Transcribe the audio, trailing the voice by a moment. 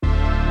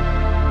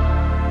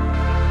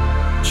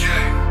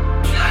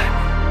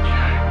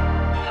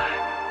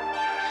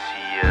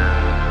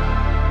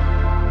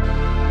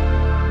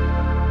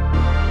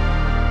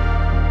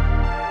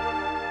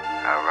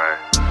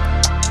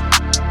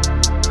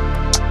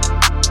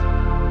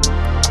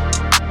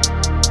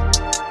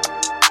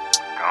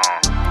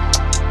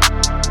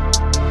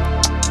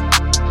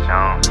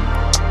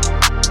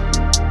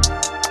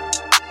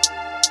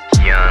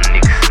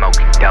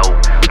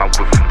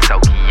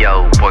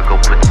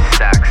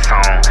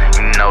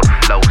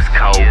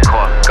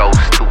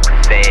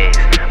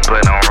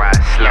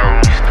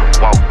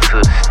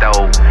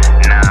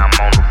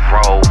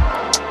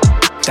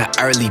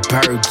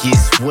bird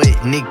gets wet,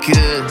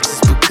 nigga.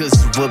 Just because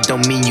you up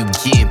don't mean you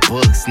getting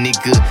bucks,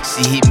 nigga.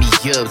 She hit me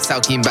up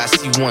talking about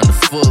she wanna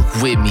fuck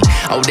with me.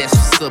 Oh, that's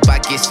what's up, I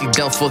guess she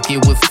done fucking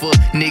with fuck,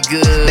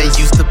 nigga. They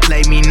used to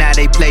play me, now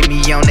they play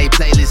me on they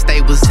playlist.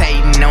 They was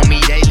hating on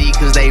me daily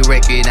cause they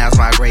recognize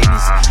my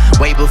greatness.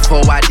 Way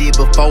before I did,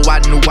 before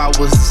I knew I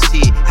was the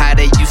shit. How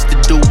they used to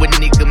do a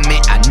nigga,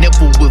 man, I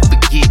never will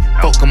forget.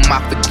 Fuck them, I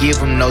forgive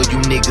them, no,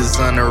 you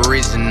niggas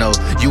unoriginal.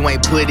 You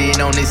ain't put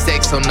it on this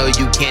X, so no,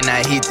 you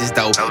cannot hit this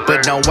though.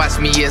 But don't watch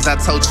me as I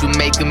told you,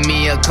 making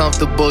me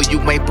uncomfortable.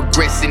 You ain't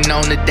progressing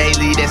on the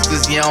daily, that's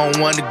cause you don't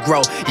wanna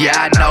grow. Yeah,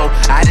 I know,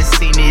 I done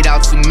seen it all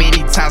too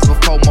many times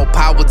before, more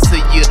power to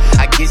you.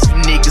 I guess you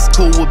niggas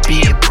cool with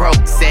being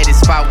broke,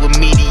 satisfied with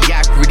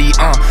mediocrity.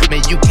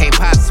 Man, you can't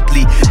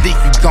possibly think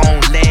you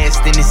gon'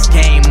 last in this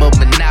game of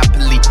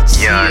Monopoly.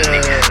 Young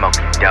niggas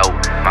smoking dope,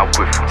 my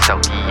whip from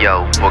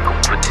Tokyo. Woke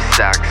up, put your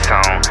socks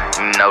on,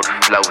 you know the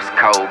flow is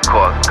cold.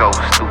 Car go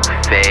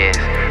stupid fast,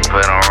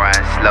 but I'm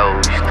riding slow.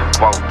 Used to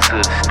walk to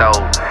the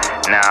stove,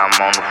 now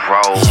I'm on the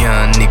road.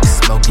 Young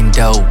niggas smoking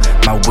dope,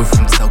 my whip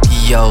from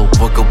Tokyo.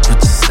 Woke up, put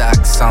your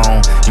socks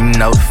on, you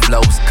know the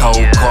flow is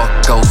cold. Car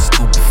go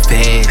stupid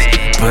fast,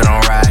 but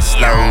I'm riding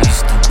slow.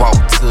 Used to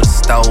walk to the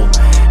stove,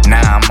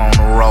 now I'm on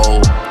the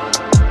road.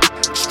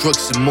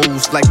 Structure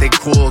moves like they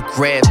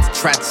choreographed.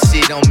 Try to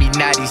shit on me,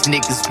 now these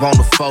niggas want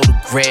a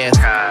photograph.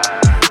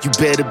 You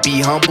better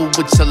be humble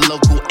with your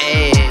local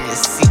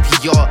ass.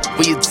 CPR,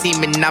 we a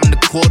team and I'm the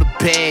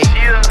quarterback.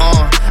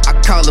 I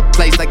call a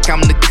place like I'm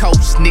the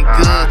coach,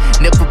 nigga.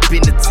 Never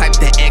been the type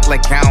to act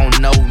like I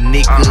don't know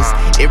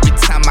niggas. Every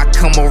time I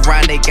come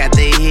around, they got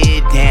their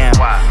head down.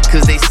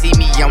 Cause they see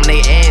me on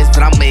their ass,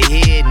 but I'm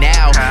ahead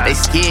now. They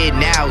scared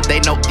now, they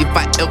know if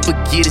I ever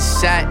get a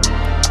shot,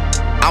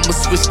 I'ma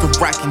switch the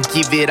rock and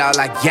give it all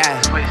I got.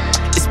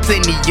 It's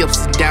plenty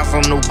ups and downs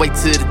on the way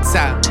to the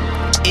top.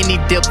 Any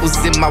devils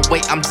in my way,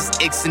 I'm just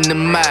Xing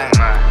them out.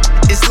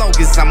 As long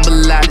as I'm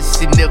alive, this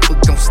shit never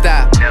gon'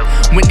 stop.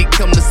 When it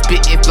come to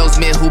spitting flows,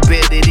 man, who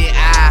better than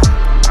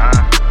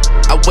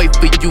I wait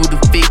for you to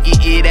figure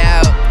it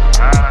out.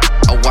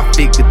 Oh, I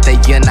figured they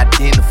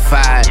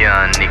unidentified.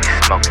 Young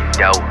niggas smoking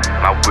dope,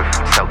 my whip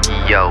from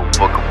Tokyo.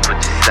 Woke up, put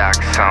your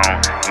socks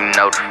on, you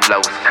know the flow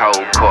is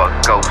cold. Car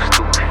go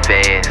stupid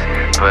fast,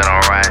 but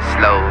I'm riding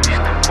slow. Used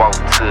to walk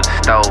to the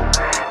stove,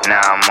 now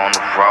I'm on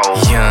the road.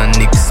 Young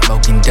niggas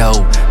smoking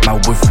dope, my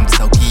whip from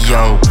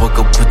Tokyo. Woke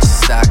up, put your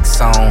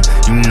socks on,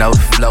 you know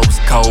the flow is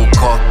cold.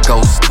 Car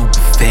go